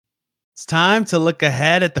It's time to look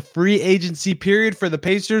ahead at the free agency period for the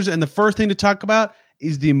Pacers, and the first thing to talk about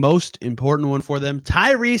is the most important one for them,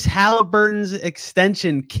 Tyrese Haliburton's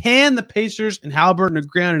extension. Can the Pacers and Haliburton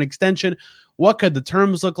agree on an extension? What could the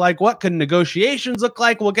terms look like? What could negotiations look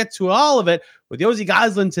like? We'll get to all of it with Yossi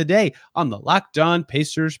Goslin today on the Locked On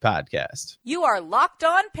Pacers podcast. You are Locked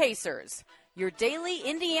On Pacers, your daily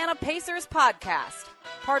Indiana Pacers podcast,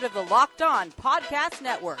 part of the Locked On Podcast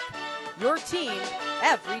Network, your team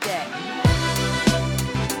every day.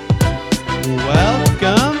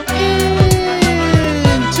 Welcome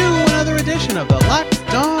into another edition of the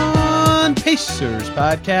Locked On Pacers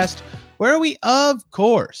podcast, where we, of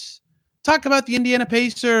course, talk about the Indiana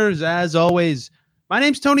Pacers. As always, my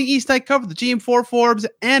name's Tony East. I cover the team for Forbes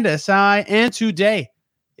and SI, and today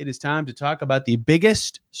it is time to talk about the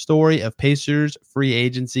biggest story of Pacers free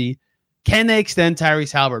agency. Can they extend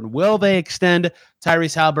Tyrese Haliburton? Will they extend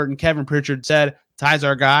Tyrese Haliburton? Kevin Pritchard said, Ty's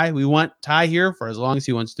our guy. We want Ty here for as long as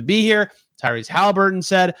he wants to be here. Tyrese Haliburton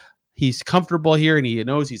said he's comfortable here and he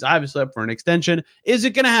knows he's obviously up for an extension. Is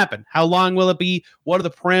it going to happen? How long will it be? What are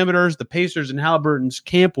the parameters the Pacers and Haliburton's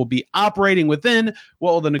camp will be operating within?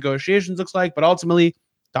 What will the negotiations look like? But ultimately,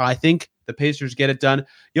 I think the Pacers get it done.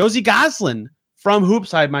 Yossi Goslin from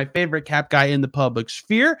Hoopside, my favorite cap guy in the public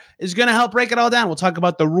sphere, is going to help break it all down. We'll talk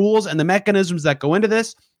about the rules and the mechanisms that go into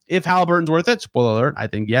this. If Haliburton's worth it, spoiler alert, I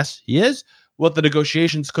think yes, he is. What the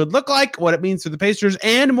negotiations could look like, what it means for the Pacers,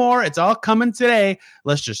 and more. It's all coming today.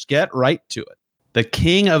 Let's just get right to it. The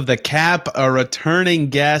king of the cap, a returning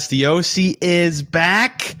guest, Yossi, is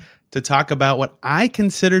back to talk about what I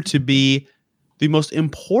consider to be the most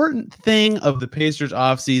important thing of the Pacers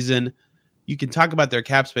offseason. You can talk about their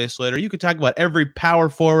cap space later. You can talk about every power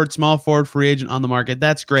forward, small forward free agent on the market.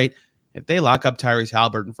 That's great. If they lock up Tyrese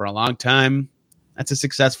Haliburton for a long time, that's a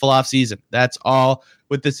successful offseason. That's all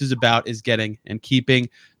what this is about, is getting and keeping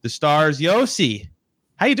the stars. Yossi,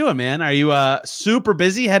 how you doing, man? Are you super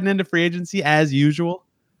busy heading into free agency as usual?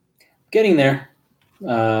 Getting there.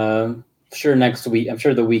 Sure, next week. I'm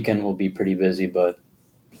sure the weekend will be pretty busy, but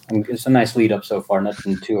it's a nice lead up so far.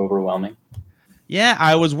 Nothing too overwhelming. Yeah,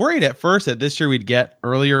 I was worried at first that this year we'd get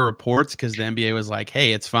earlier reports because the NBA was like,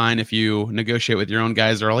 hey, it's fine if you negotiate with your own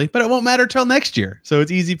guys early, but it won't matter till next year. So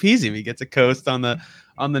it's easy peasy. We get to coast on the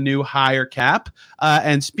new higher cap.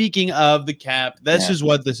 And speaking of the cap, this is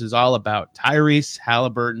what this is all about. Tyrese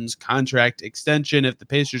Haliburton's contract extension. If the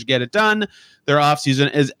Pacers get it done, their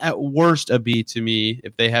offseason is at worst a B to me.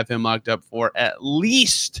 If they have him locked up for at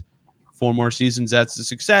least 4 more seasons, that's a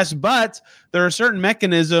success. But there are certain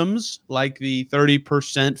mechanisms like the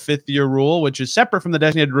 30% fifth-year rule, which is separate from the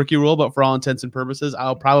designated rookie rule, but for all intents and purposes,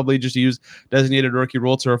 I'll probably just use designated rookie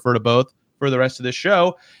rule to refer to both for the rest of the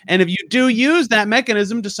show. And if you do use that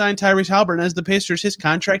mechanism to sign Tyrese Haliburton as the Pacers, his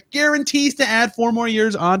contract guarantees to add 4 more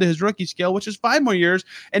years onto his rookie scale, which is 5 more years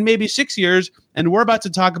and maybe 6 years. And we're about to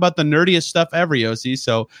talk about the nerdiest stuff ever, Yossi.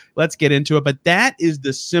 So let's get into it. But that is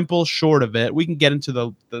the simple short of it. We can get into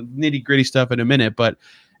the nitty gritty stuff in a minute, but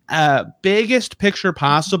biggest picture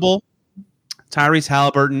possible, Tyrese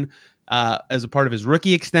Haliburton, as a part of his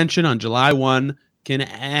rookie extension on July 1, can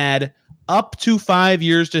add up to 5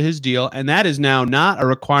 years to his deal, and that is now not a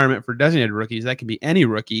requirement for designated rookies. That can be any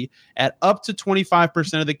rookie at up to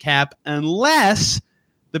 25% of the cap, unless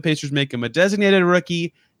the Pacers make him a designated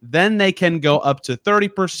rookie. Then they can go up to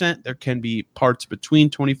 30%. There can be parts between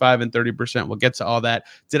 25 and 30%. We'll get to all that.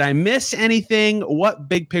 Did I miss anything? What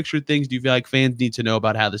big picture things do you feel like fans need to know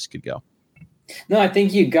about how this could go? No, I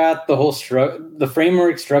think you got the whole the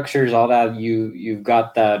framework, structures, all that. You've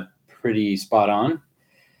got that pretty spot on.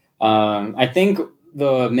 I think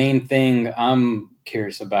the main thing I'm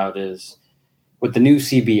curious about is with the new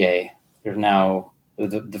CBA, there's now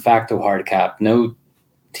the de facto hard cap. No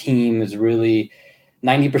team is really,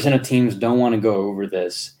 90% of teams don't want to go over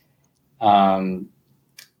this. We're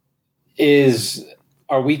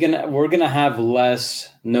gonna have less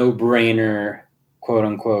no-brainer, quote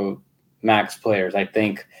unquote, max players. I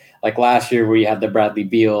think like last year where you had the Bradley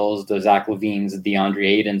Beals, the Zach LaVines, the DeAndre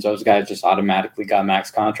Aidens, those guys just automatically got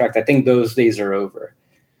max contract. I think those days are over.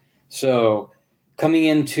 So coming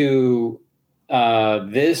into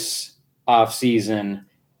this offseason,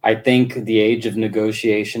 I think the age of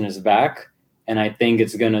negotiation is back. And I think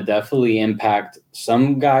it's going to definitely impact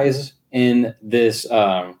some guys in this,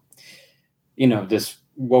 this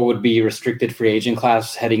what would be restricted free agent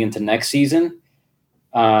class heading into next season.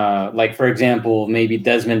 Like, for example, maybe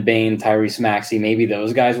Desmond Bane, Tyrese Maxey, maybe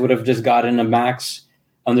those guys would have just gotten a max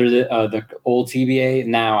under the old TBA.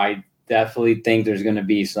 Now, I definitely think there's going to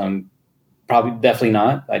be definitely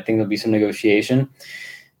not. I think there'll be some negotiation.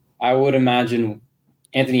 I would imagine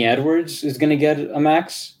Anthony Edwards is going to get a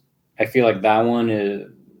max. I feel like that one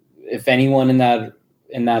is, if anyone in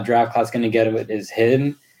that draft class going to get it, is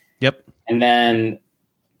him. Yep. And then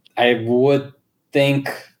I would think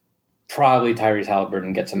probably Tyrese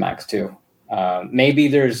Haliburton gets a max too. Maybe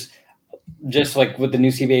there's just like with the new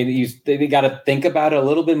CBA, they got to think about it a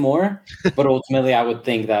little bit more. But ultimately, I would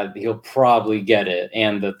think that he'll probably get it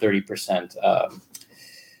and the 30%.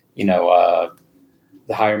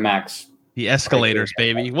 The higher max. The escalators,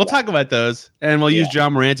 baby. We'll talk about those, and we'll use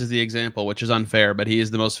John Morant as the example, which is unfair, but he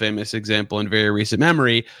is the most famous example in very recent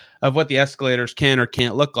memory of what the escalators can or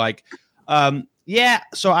can't look like.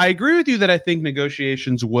 So I agree with you that I think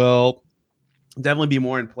negotiations will definitely be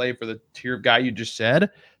more in play for the tier of guy you just said.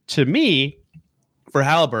 To me, for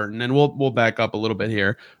Haliburton, and we'll back up a little bit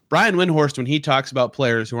here, Brian Windhorst, when he talks about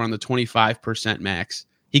players who are on the 25% max,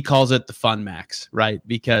 he calls it the fun max, right?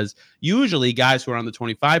 Because usually guys who are on the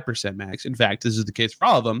 25% max, in fact, this is the case for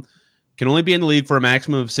all of them, can only be in the league for a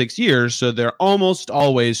maximum of 6 years. So they're almost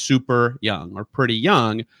always super young or pretty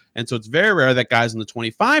young. And so it's very rare that guys on the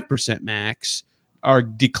 25% max are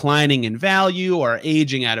declining in value or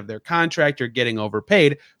aging out of their contract or getting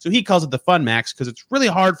overpaid. So he calls it the fun max because it's really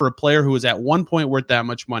hard for a player who is at one point worth that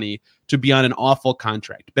much money to be on an awful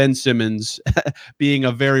contract. Ben Simmons being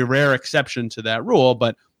a very rare exception to that rule,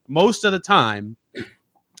 but most of the time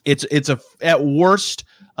it's at worst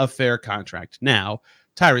a fair contract. Now,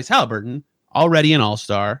 Tyrese Haliburton, already an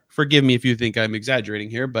all-star. Forgive me if you think I'm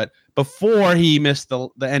exaggerating here, but before he missed the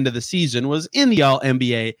end of the season was in the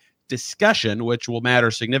All-NBA discussion, which will matter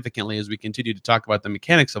significantly as we continue to talk about the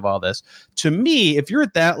mechanics of all this. To me, if you're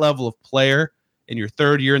at that level of player in your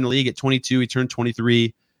third year in the league at 22, he turned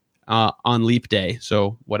 23 on Leap Day,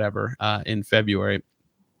 so whatever, in February.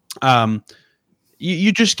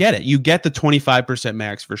 You just get it. You get the 25%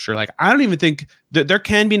 max for sure. Like, I don't even think that there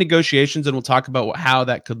can be negotiations, and we'll talk about how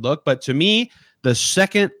that could look. But to me, the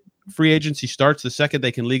second free agency starts, the second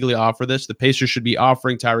they can legally offer this, the Pacers should be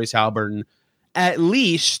offering Tyrese Haliburton at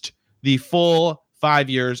least the full 5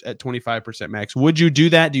 years at 25% max. Would you do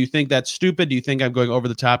that? Do you think that's stupid? Do you think I'm going over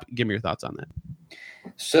the top? Give me your thoughts on that.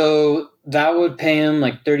 So that would pay him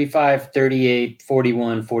like 35, 38,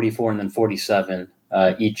 41, 44, and then 47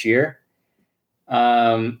 each year.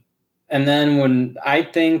 And then when I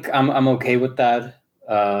think I'm okay with that,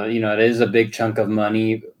 it is a big chunk of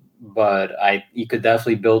money, but you could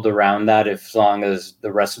definitely build around that as long as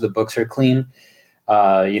the rest of the books are clean.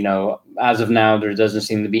 As of now, there doesn't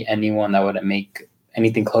seem to be anyone that would make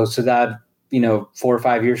anything close to that, 4 or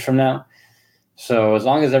 5 years from now. So as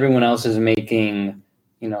long as everyone else is making,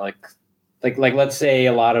 like let's say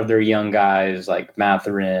a lot of their young guys like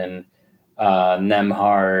Mathurin,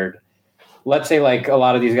 Nemhard, let's say like a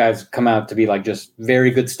lot of these guys come out to be like just very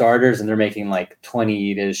good starters and they're making like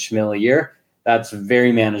 20-ish mil a year. That's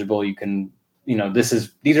very manageable. You can,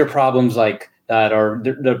 these are problems like that are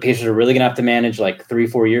the Pacers are really going to have to manage like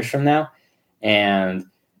 3-4 years from now. And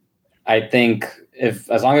I think as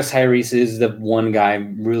long as Tyrese is the one guy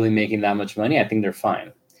really making that much money, I think they're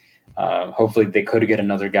fine. Hopefully they could get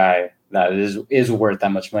another guy that is worth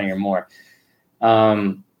that much money or more.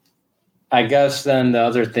 I guess then the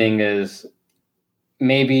other thing is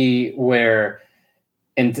maybe where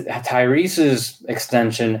in Tyrese's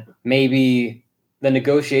extension, maybe the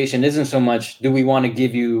negotiation isn't so much, do we want to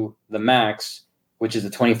give you the max, which is the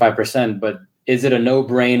 25%, but is it a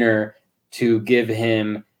no-brainer to give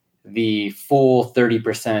him the full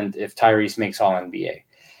 30% if Tyrese makes All-NBA?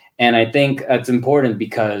 And I think that's important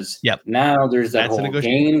because now there's that whole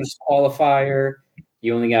games qualifier.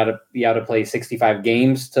 You only got to play 65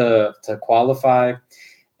 games to qualify.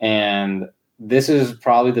 And this is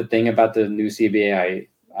probably the thing about the new CBA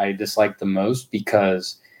I dislike the most,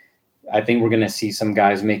 because I think we're going to see some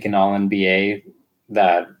guys making All-NBA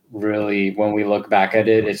that really, when we look back at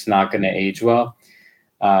it, it's not going to age well.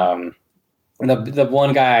 The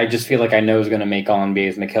one guy I just feel like I know is going to make All-NBA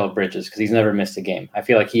is Mikal Bridges, because he's never missed a game. I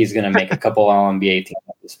feel like he's going to make a couple All-NBA teams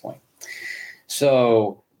at this point.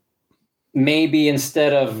 So maybe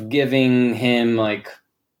instead of giving him like,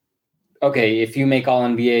 okay, if you make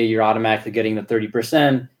All-NBA, you're automatically getting the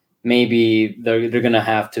 30%, maybe they're going to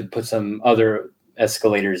have to put some other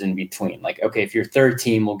escalators in between. Like, okay, if your third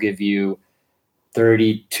team will give you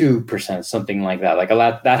 32%, something like that. Like a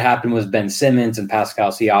lot that happened with Ben Simmons and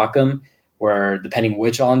Pascal Siakam, where depending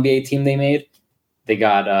which All-NBA team they made, they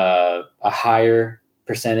got a higher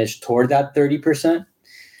percentage toward that 30%.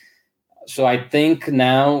 So I think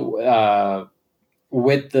now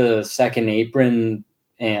with the second apron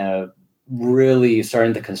really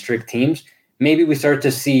starting to constrict teams, maybe we start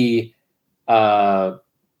to see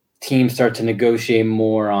teams start to negotiate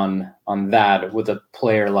more on that with a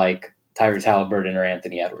player like Tyrese Haliburton or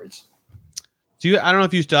Anthony Edwards. I don't know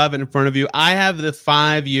if you still have it in front of you. I have the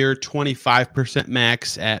 5-year 25%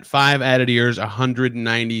 max at 5 added years,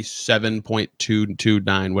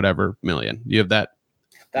 197.229 whatever million. Do you have that?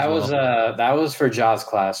 That was for Jaws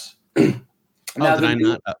class. Now, did I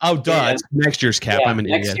not? Oh, duh. Yeah. It's next year's cap. I'm an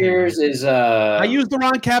idiot. Next year's is I used the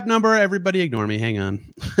wrong cap number. Everybody ignore me. Hang on.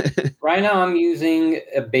 Right now I'm using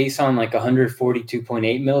a base on like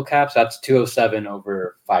 142.8 mil caps. That's 207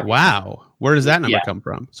 over 5 years. Wow. Where does that number come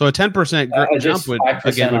from? So a 10% jump would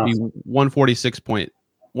again be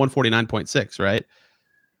 149.6, right?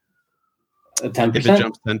 10%. If it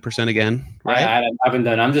jumps 10% again, right? I haven't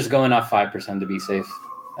done. I'm just going off 5% to be safe.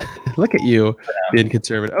 Look at you being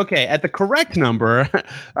conservative. Okay, at the correct number,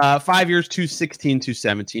 5 years, 216,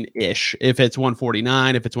 217-ish. If it's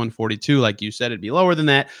 149, if it's 142, like you said, it'd be lower than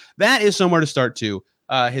that. That is somewhere to start too.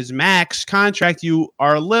 His max contract, you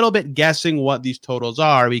are a little bit guessing what these totals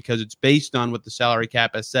are because it's based on what the salary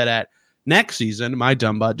cap is set at next season. My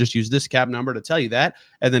dumb butt just used this cap number to tell you that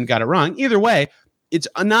and then got it wrong. Either way, it's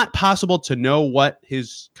not possible to know what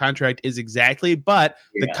his contract is exactly, but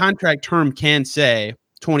the contract term can say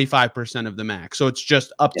 25% of the max. So it's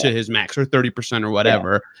just up to his max or 30% or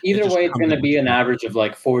whatever. Yeah. Either way, it's going to be an average of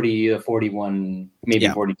like 40 to 41, maybe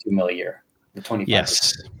 42 mil a year. The 25%.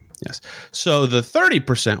 Yes. So the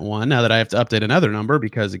 30% one, now that I have to update another number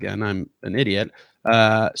because, again, I'm an idiot,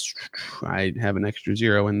 I have an extra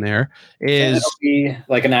zero in there, is it'll be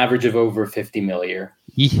like an average of over 50 mil a year.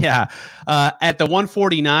 Yeah. At the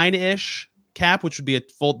 149-ish cap, which would be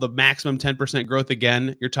the maximum 10% growth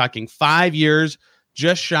again, you're talking 5 years,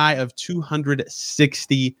 just shy of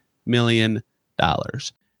 $260 million.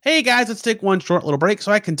 Hey guys, let's take one short little break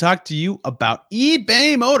so I can talk to you about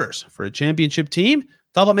eBay Motors. For a championship team,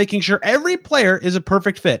 it's all about making sure every player is a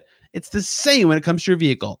perfect fit. It's the same when it comes to your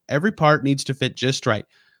vehicle. Every part needs to fit just right.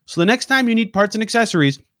 So the next time you need parts and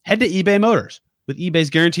accessories, head to eBay Motors. With eBay's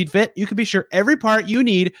Guaranteed Fit, you can be sure every part you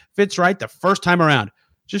need fits right the first time around.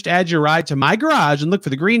 Just add your ride to My Garage and look for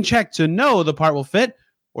the green check to know the part will fit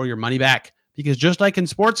or your money back. Because just like in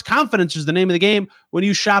sports, confidence is the name of the game when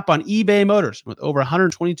you shop on eBay Motors. With over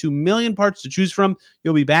 122 million parts to choose from,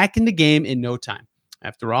 you'll be back in the game in no time.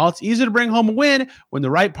 After all, it's easy to bring home a win when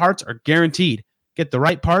the right parts are guaranteed. Get the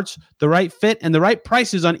right parts, the right fit, and the right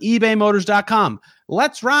prices on ebaymotors.com.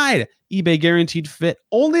 Let's ride! eBay Guaranteed Fit,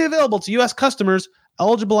 only available to U.S. customers,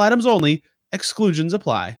 eligible items only, exclusions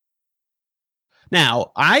apply.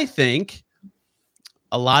 Now, I think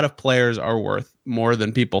a lot of players are worth more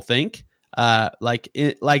than people think. Like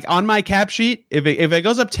on my cap sheet, if it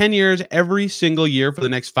goes up 10 years every single year for the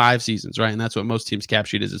next 5 seasons, right? And that's what most teams' cap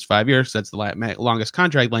sheet is 5 years. So that's the longest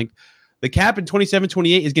contract length. The cap in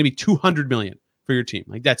 27-28 is going to be $200 million for your team.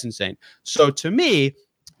 Like, that's insane. So to me,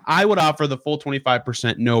 I would offer the full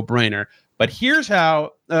 25% no brainer. But here's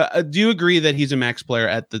how. Do you agree that he's a max player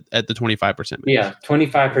at the 25%? Yeah,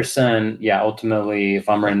 25%. Yeah, ultimately, if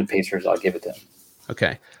I'm running the Pacers, I'll give it to him.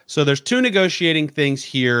 Okay, so there's 2 negotiating things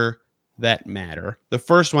here that matter. The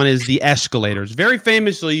first one is the escalators. Very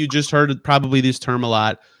famously, you just heard probably this term a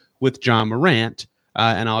lot with John Morant,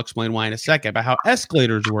 and I'll explain why in a second. But how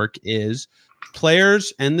escalators work is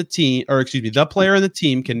players and the team, the player and the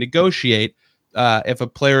team can negotiate if a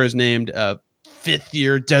player is named a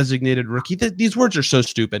 5th-year designated rookie. These words are so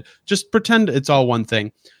stupid. Just pretend it's all one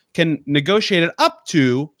thing. Can negotiate it up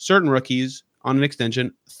to certain rookies on an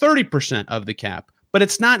extension 30% of the cap, but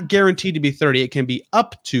it's not guaranteed to be 30. It can be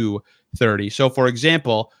up to 30. So, for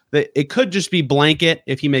example, it could just be blanket.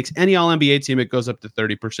 If he makes any All-NBA team, it goes up to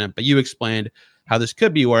 30%. But you explained how this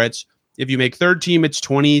could be where it's if you make third team, it's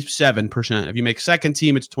 27%. If you make second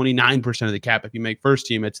team, it's 29% of the cap. If you make first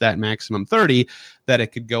team, it's that maximum 30 that it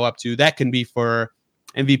could go up to. That can be for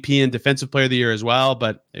MVP and Defensive Player of the Year as well.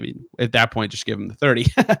 But I mean, at that point, just give him the 30.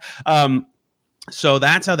 So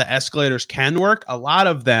that's how the escalators can work. A lot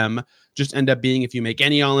of them just end up being if you make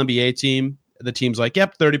any All-NBA team, the team's like,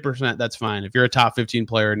 yep, 30%, that's fine. If you're a top 15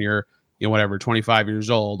 player and you're, 25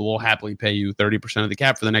 years old, we'll happily pay you 30% of the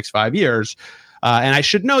cap for the next 5 years. And I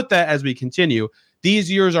should note that as we continue,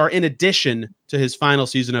 these years are in addition to his final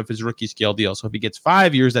season of his rookie scale deal. So if he gets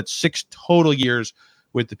 5 years, that's 6 total years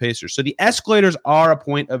with the Pacers. So the escalators are a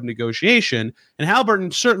point of negotiation, and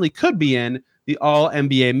Haliburton certainly could be in the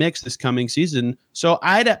All-NBA mix this coming season. So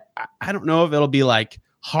I don't know if it'll be like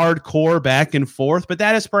hardcore back and forth, but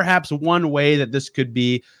that is perhaps one way that this could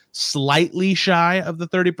be slightly shy of the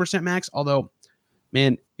 30% max. Although,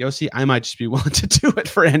 man, Yossi, I might just be willing to do it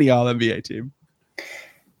for any All-NBA team.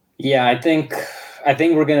 Yeah, I think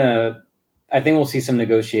we'll see some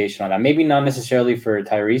negotiation on that. Maybe not necessarily for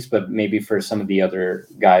Tyrese, but maybe for some of the other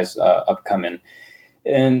guys upcoming.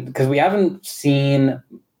 and because we haven't seen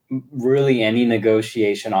really any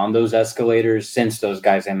negotiation on those escalators since those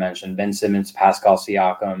guys I mentioned, Ben Simmons, Pascal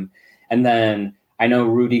Siakam. And then I know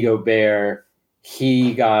Rudy Gobert,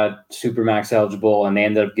 he got Supermax eligible and they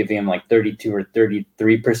ended up giving him like 32 or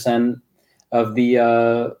 33% of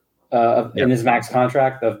the in his max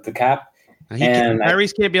contract of the cap.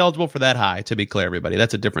 Tyrese can't be eligible for that high, to be clear, everybody.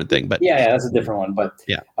 That's a different thing. But yeah, that's a different one. But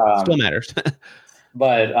still matters.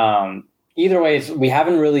 But either way, we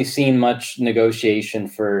haven't really seen much negotiation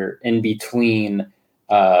for in between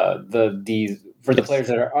the players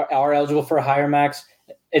that are eligible for a higher max.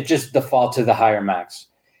 It just defaults to the higher max.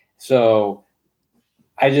 So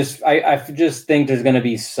I just think there's going to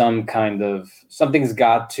be some kind of there's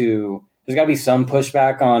got to be some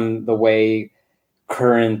pushback on the way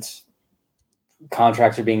current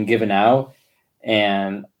contracts are being given out,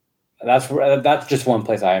 and that's just one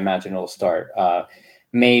place I imagine it'll start.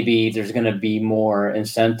 Maybe there's going to be more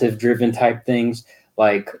incentive-driven type things,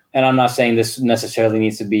 and I'm not saying this necessarily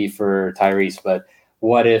needs to be for Tyrese, but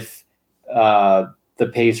what if the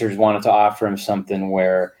Pacers wanted to offer him something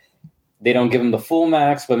where they don't give him the full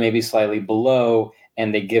max, but maybe slightly below,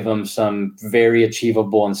 and they give him some very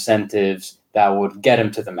achievable incentives that would get him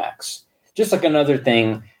to the max? Just like another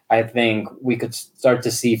thing, I think we could start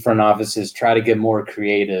to see front offices try to get more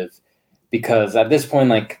creative, because at this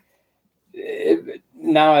point,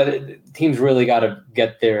 now teams really got to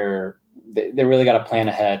get they really got to plan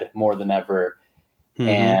ahead more than ever.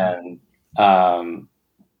 And,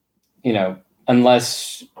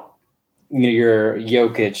 unless you're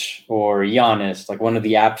Jokic or Giannis, like one of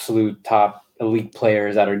the absolute top elite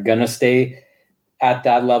players that are going to stay at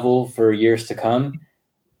that level for years to come,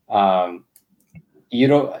 to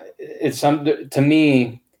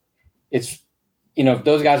me, it's, if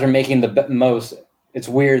those guys are making the most, it's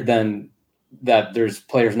weird then that there's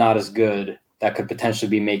players not as good that could potentially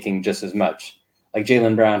be making just as much. Like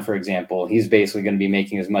Jaylen Brown, for example, he's basically going to be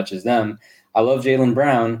making as much as them. I love Jaylen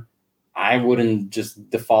Brown. I wouldn't just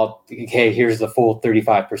default, hey, here's the full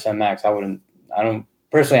 35% max. I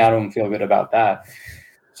don't feel good about that.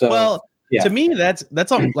 So, to me, that's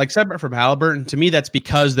all, separate from Haliburton. To me, that's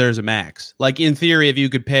because there's a max. In theory, if you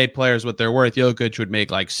could pay players what they're worth, Jokic would make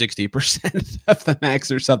 60% of the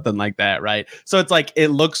max or something like that, right? So it's it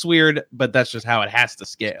looks weird, but that's just how it has to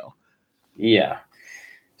scale. Yeah.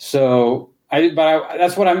 So I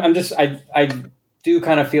do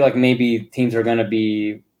kind of feel like maybe teams are going to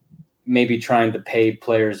be maybe trying to pay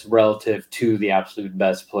players relative to the absolute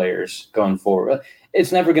best players going forward.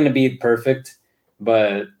 It's never going to be perfect,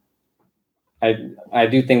 but I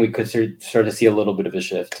do think we could start to see a little bit of a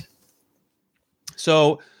shift.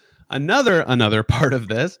 So another part of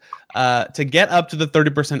this, to get up to the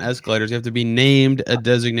 30% escalators, you have to be named a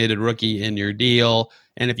designated rookie in your deal.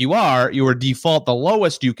 And if you are, your default, the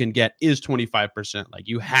lowest you can get is 25%.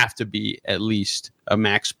 You have to be at least a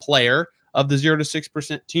max player of the 0 to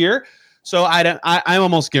 6% tier. So I'm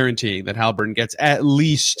almost guaranteeing that Haliburton gets at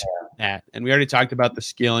least that. And we already talked about the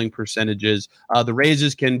scaling percentages. The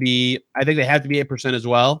raises can be, I think they have to be 8% as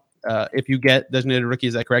well. If you get designated rookie,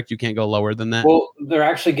 is that correct? You can't go lower than that? Well, they're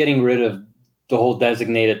actually getting rid of the whole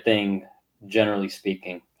designated thing, generally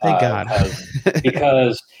speaking. Thank God.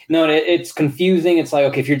 Because it's confusing. It's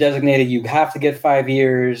okay, if you're designated, you have to get 5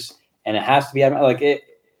 years, and it has to be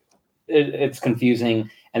it's confusing.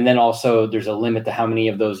 And then also there's a limit to how many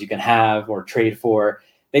of those you can have or trade for.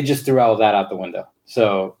 They just threw all of that out the window.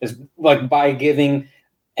 So it's by giving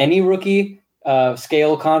any rookie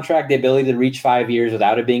scale contract the ability to reach 5 years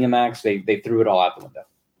without it being a max, they threw it all out the window.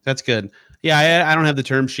 That's good. Yeah, I don't have the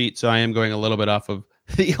term sheet, so I am going a little bit off of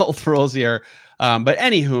the old rules here. But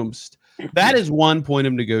anywho, that is one point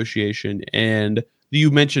of negotiation. And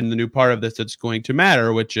you mentioned the new part of this that's going to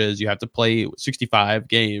matter, which is you have to play 65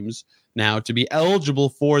 games now to be eligible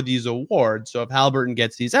for these awards. So if Haliburton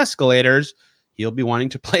gets these escalators, he'll be wanting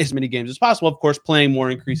to play as many games as possible. Of course, playing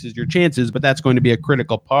more increases your chances, but that's going to be a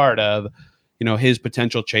critical part of, his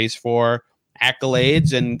potential chase for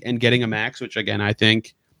accolades and getting a max, which again, I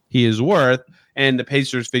think he is worth, and the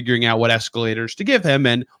Pacers figuring out what escalators to give him.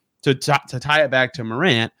 And to tie it back to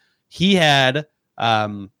Morant, he had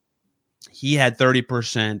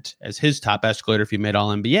 30% as his top escalator if he made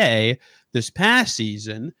All-NBA this past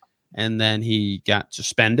season. And then he got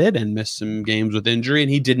suspended and missed some games with injury,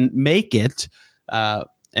 and he didn't make it.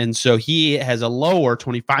 And so he has a lower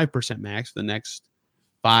 25% max for the next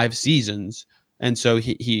 5 seasons. And so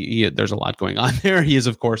he there's a lot going on there. He is,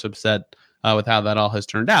 of course, upset with how that all has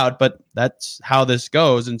turned out, but that's how this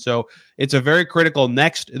goes. And so it's a very critical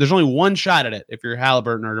there's only one shot at it. If you're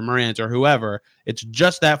Haliburton or Morant or whoever, it's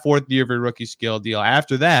just that 4th year of your rookie skill deal.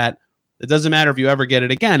 After that, It doesn't matter if you ever get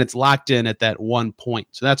it again. It's locked in at that 1 point.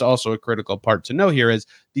 So that's also a critical part to know here is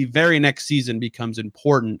the very next season becomes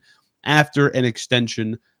important after an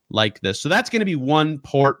extension like this. So that's going to be one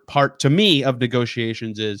part to me of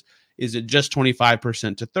negotiations is it just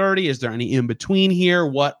 25% to 30? Is there any in between here?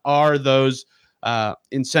 What are those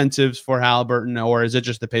incentives for Haliburton? Or is it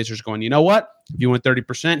just the Pacers going, you know what? If you want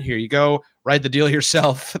 30%, here you go. Write the deal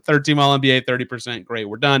yourself. Third team All-NBA, 30%. Great,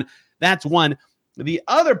 we're done. That's one. The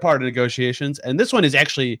other part of negotiations, and this one is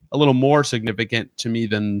actually a little more significant to me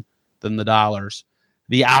than the dollars,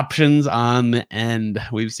 the options on the end.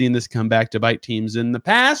 We've seen this come back to bite teams in the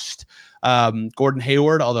past. Gordon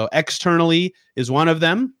Hayward, although externally, is one of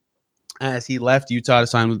them, as he left Utah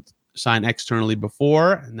to sign externally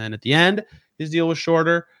before, and then at the end, his deal was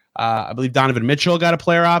shorter. I believe Donovan Mitchell got a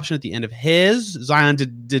player option at the end of his. Zion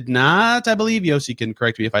did not, I believe. Yossi can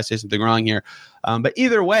correct me if I say something wrong here. But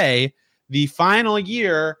either way, the final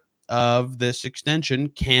year of this extension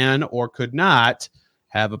can or could not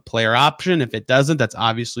have a player option. If it doesn't, that's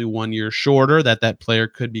obviously 1 year shorter that player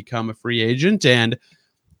could become a free agent. And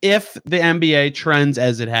if the NBA trends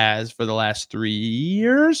as it has for the last 3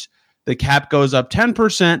 years, the cap goes up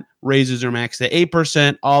 10%, raises their max to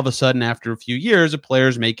 8%. All of a sudden, after a few years, a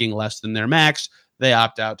player's making less than their max. They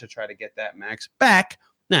opt out to try to get that max back.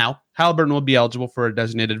 Now, Haliburton will be eligible for a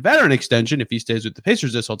designated veteran extension if he stays with the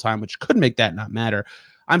Pacers this whole time, which could make that not matter.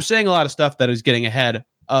 I'm saying a lot of stuff that is getting ahead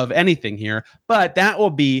of anything here, but that will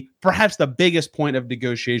be perhaps the biggest point of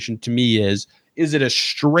negotiation to me is it a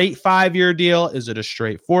straight 5-year deal? Is it a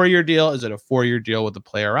straight 4-year deal? Is it a 4-year deal with a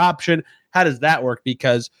player option? How does that work?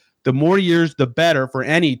 Because the more years, the better for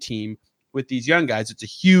any team with these young guys. It's a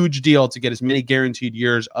huge deal to get as many guaranteed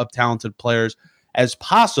years of talented players as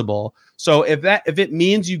possible. So if it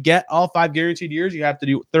means you get all 5 guaranteed years, you have to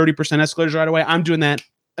do 30% escalators right away. I'm doing that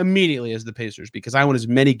immediately as the Pacers because I want as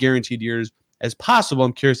many guaranteed years as possible.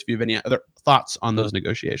 I'm curious if you have any other thoughts on those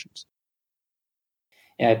negotiations.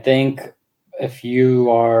 Yeah, I think if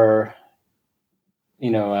you are,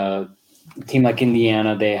 a team like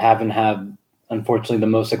Indiana, they haven't had, unfortunately, the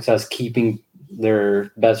most success keeping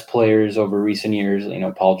their best players over recent years.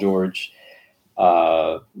 Paul George,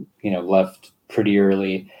 left pretty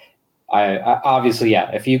early. I obviously,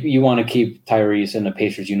 yeah, if you want to keep Tyrese in the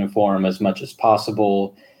Pacers uniform as much as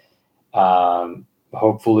possible,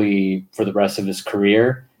 hopefully for the rest of his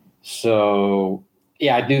career. So,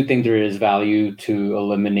 yeah, I do think there is value to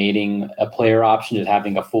eliminating a player option, just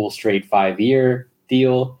having a full straight 5-year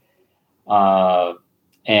deal.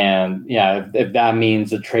 And yeah, if that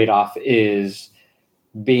means the trade-off is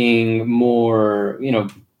being more,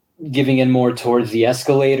 giving in more towards the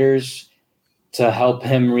escalators to help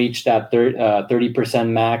him reach that 30%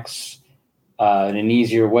 max in an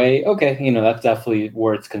easier way. Okay, that's definitely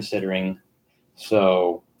worth considering.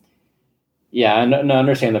 So yeah, I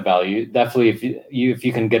understand the value. Definitely, if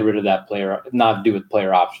you can get rid of that player, not do with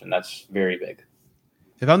player option, that's very big.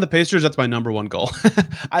 If I'm the Pacers, that's my number one goal.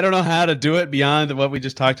 I don't know how to do it beyond what we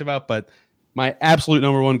just talked about, but my absolute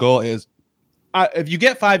number one goal is if you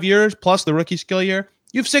get 5 years plus the rookie skill year,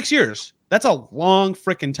 you have 6 years. That's a long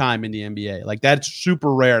freaking time in the NBA. Like, that's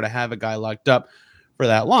super rare to have a guy locked up for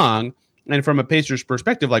that long. And from a Pacers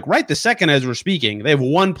perspective, like right the second as we're speaking, they have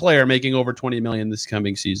one player making over $20 million this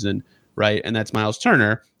coming season, right? And that's Miles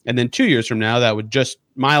Turner. And then 2 years from now, that would just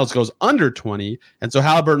Miles goes under 20. And so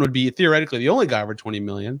Haliburton would be theoretically the only guy over 20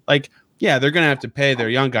 million. Like, yeah, they're going to have to pay their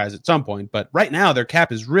young guys at some point. But right now, their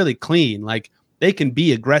cap is really clean. Like, they can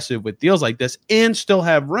be aggressive with deals like this and still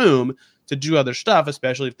have room to do other stuff,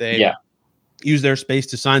 especially if they use their space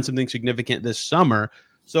to sign something significant this summer.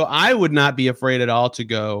 So I would not be afraid at all to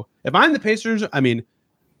go. If I'm the Pacers, I mean,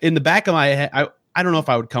 in the back of my head, I don't know if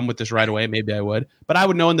I would come with this right away. Maybe I would. But I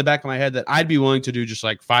would know in the back of my head that I'd be willing to do just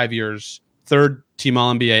like 5 years, third team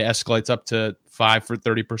All-NBA escalates up to 5 for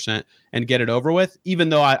 30% and get it over with. Even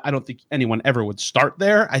though I don't think anyone ever would start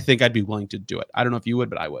there, I think I'd be willing to do it. I don't know if you would,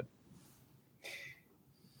 but I would.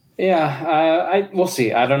 Yeah, we'll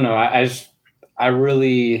see. I don't know. I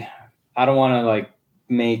don't want to like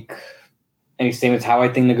make any statements how I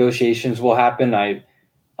think negotiations will happen. I'm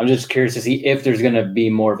just curious to see if there's going to be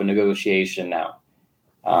more of a negotiation now.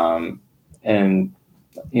 But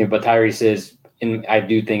Tyrese is, I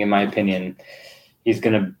do think, in my opinion, he's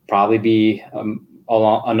going to probably be an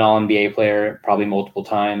All-NBA player, probably multiple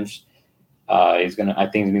times. I think he's going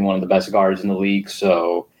to be one of the best guards in the league.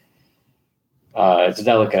 So it's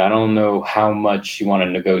delicate. I don't know how much you want to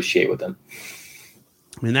negotiate with him.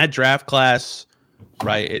 I mean, that draft class,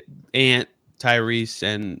 right? Ant, Tyrese,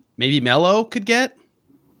 and maybe Melo could get.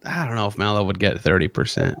 I don't know if Melo would get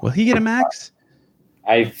 30%. Will he get a max?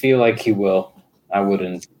 I feel like he will. I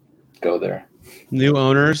wouldn't. go there. New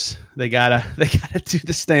owners, they gotta do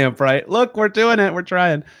the stamp, right? Look, we're doing it. We're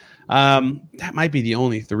trying. That might be the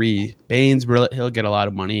only three. Baines, he'll get a lot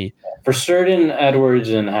of money. For certain, Edwards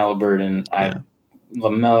and Haliburton,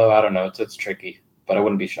 LaMelo, I don't know. It's tricky, but I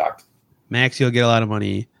wouldn't be shocked. Maxey will get a lot of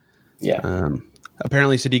money. Yeah.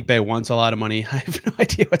 Apparently Sadiq Bey wants a lot of money. I have no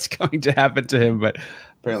idea what's going to happen to him, but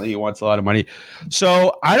apparently he wants a lot of money.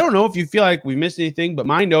 So I don't know if you feel like we missed anything, but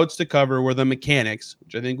my notes to cover were the mechanics,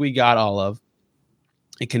 which I think we got all of.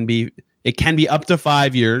 It can be up to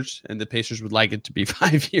 5 years, and the Pacers would like it to be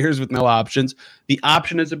 5 years with no options. The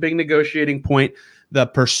option is a big negotiating point. The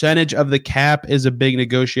percentage of the cap is a big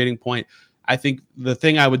negotiating point. I think the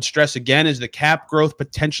thing I would stress again is the cap growth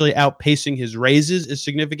potentially outpacing his raises is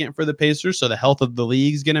significant for the Pacers. So the health of the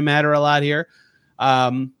league is going to matter a lot here.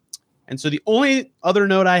 And so the only other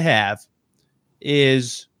note I have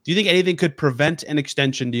is, do you think anything could prevent an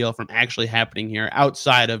extension deal from actually happening here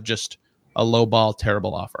outside of just a lowball,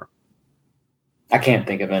 terrible offer? I can't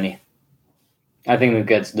think of any. I think it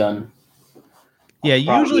gets done. Yeah,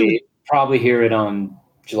 usually probably hear it on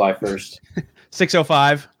July 1st.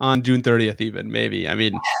 6:05 on June 30th, even maybe. I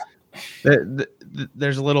mean,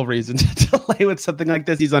 there's a little reason to delay with something like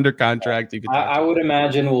this. He's under contract. I would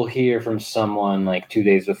imagine we'll hear from someone like 2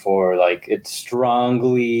 days before, like it's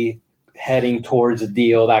strongly heading towards a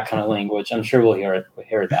deal, that kind of language. I'm sure we'll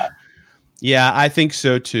hear that. Yeah, I think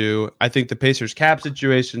so too. I think the Pacers cap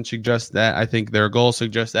situation suggests that. I think their goal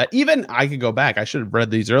suggests that. Even I could go back. I should have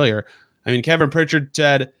read these earlier. I mean, Kevin Pritchard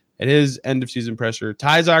said at his end of season presser,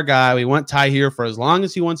 Ty's our guy. We want Ty here for as long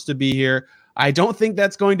as he wants to be here. I don't think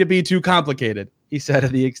that's going to be too complicated, he said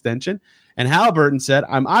of the extension. And Haliburton said,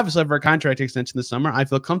 I'm obviously up for a contract extension this summer. I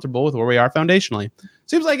feel comfortable with where we are foundationally.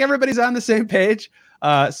 Seems like everybody's on the same page.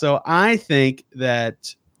 So I think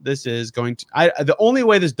that this is going to, the only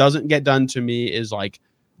way this doesn't get done to me is like,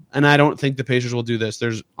 and I don't think the Pacers will do this.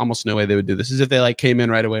 There's almost no way they would do this. Is if they like came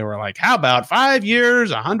in right away and were like, how about 5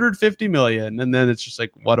 years, $150 million? And then it's just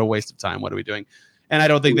like, what a waste of time. What are we doing? And I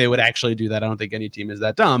don't think they would actually do that. I don't think any team is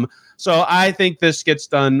that dumb. So I think this gets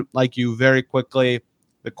done like you very quickly.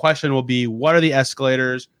 The question will be, what are the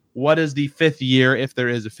escalators? What is the fifth year, if there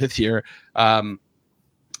is a fifth year? And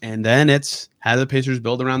then it's how the Pacers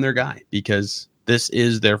build around their guy, because this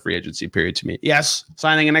is their free agency period to me. Yes,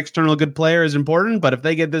 signing an external good player is important, but if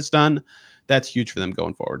they get this done, that's huge for them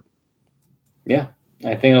going forward. Yeah,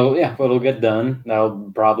 I think it'll get done.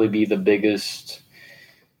 That'll probably be the biggest,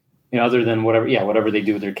 other than whatever they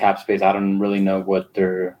do with their cap space. I don't really know what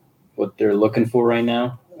they're looking for right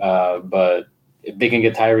now. But if they can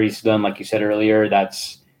get Tyrese done, like you said earlier,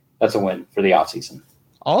 that's a win for the offseason.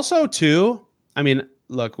 Also, too, I mean,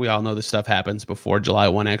 look, we all know this stuff happens before July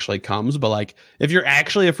 1 actually comes, but like if you're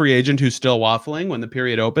actually a free agent who's still waffling when the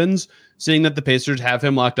period opens, seeing that the Pacers have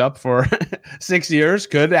him locked up for 6 years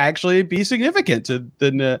could actually be significant to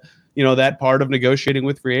that part of negotiating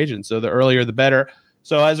with free agents. So the earlier, the better.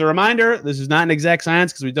 So as a reminder, this is not an exact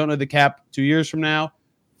science because we don't know the cap 2 years from now.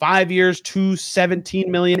 5 years, $217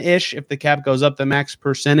 million-ish if the cap goes up the max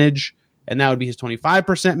percentage, and that would be his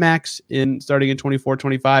 25% max starting in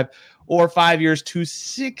 24-25. Or 5 years,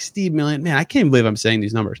 $260 million. Man, I can't believe I'm saying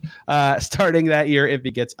these numbers. Starting that year, if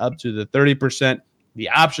he gets up to the 30%, the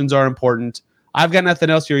options are important. I've got nothing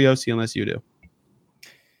else here, Yossi, unless you do.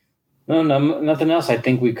 No, nothing else. I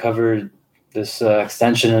think we covered this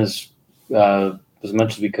extension as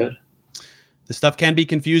much as we could. This stuff can be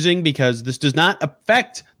confusing because this does not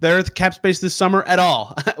affect their cap space this summer at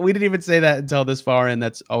all. We didn't even say that until this far, and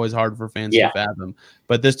that's always hard for fans to fathom.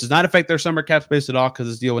 But this does not affect their summer cap space at all because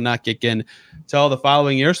this deal would not kick in until the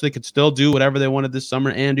following year, so they could still do whatever they wanted this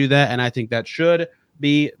summer and do that. And I think that should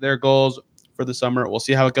be their goals for the summer. We'll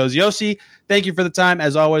see how it goes. Yossi, thank you for the time.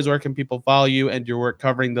 As always, where can people follow you and your work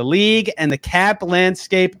covering the league and the cap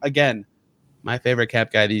landscape? Again, my favorite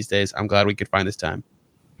cap guy these days. I'm glad we could find this time.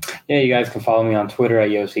 Yeah, you guys can follow me on Twitter at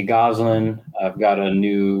Yossi Goslin. I've got a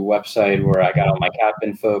new website where I got all my cap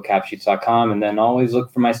info, capsheets.com, and then always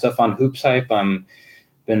look for my stuff on Hoops Hype. I'm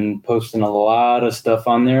been posting a lot of stuff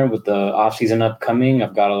on there with the offseason upcoming.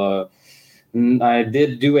 I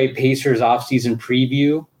did do a Pacers offseason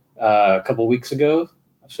preview a couple weeks ago,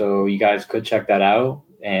 so you guys could check that out.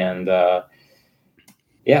 And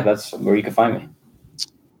that's where you can find me.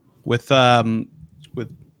 With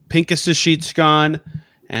Pincus's sheets gone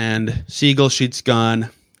and Siegel sheets gone,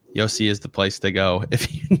 Yossi is the place to go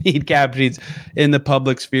if you need cap sheets in the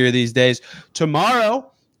public sphere these days. Tomorrow,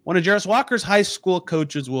 one of Jarris Walker's high school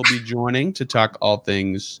coaches will be joining to talk all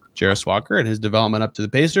things Jarris Walker and his development up to the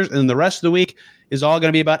Pacers. And the rest of the week, is all going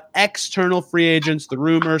to be about external free agents, the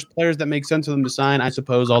rumors, players that make sense for them to sign. I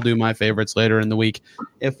suppose I'll do my favorites later in the week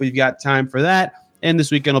if we've got time for that. And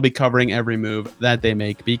this weekend I'll be covering every move that they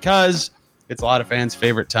make because it's a lot of fans'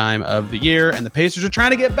 favorite time of the year, and the Pacers are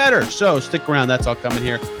trying to get better. So stick around. That's all coming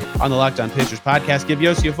here on the Locked On Pacers podcast. Give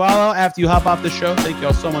Yossi a follow after you hop off the show. Thank you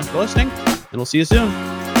all so much for listening, and we'll see you soon.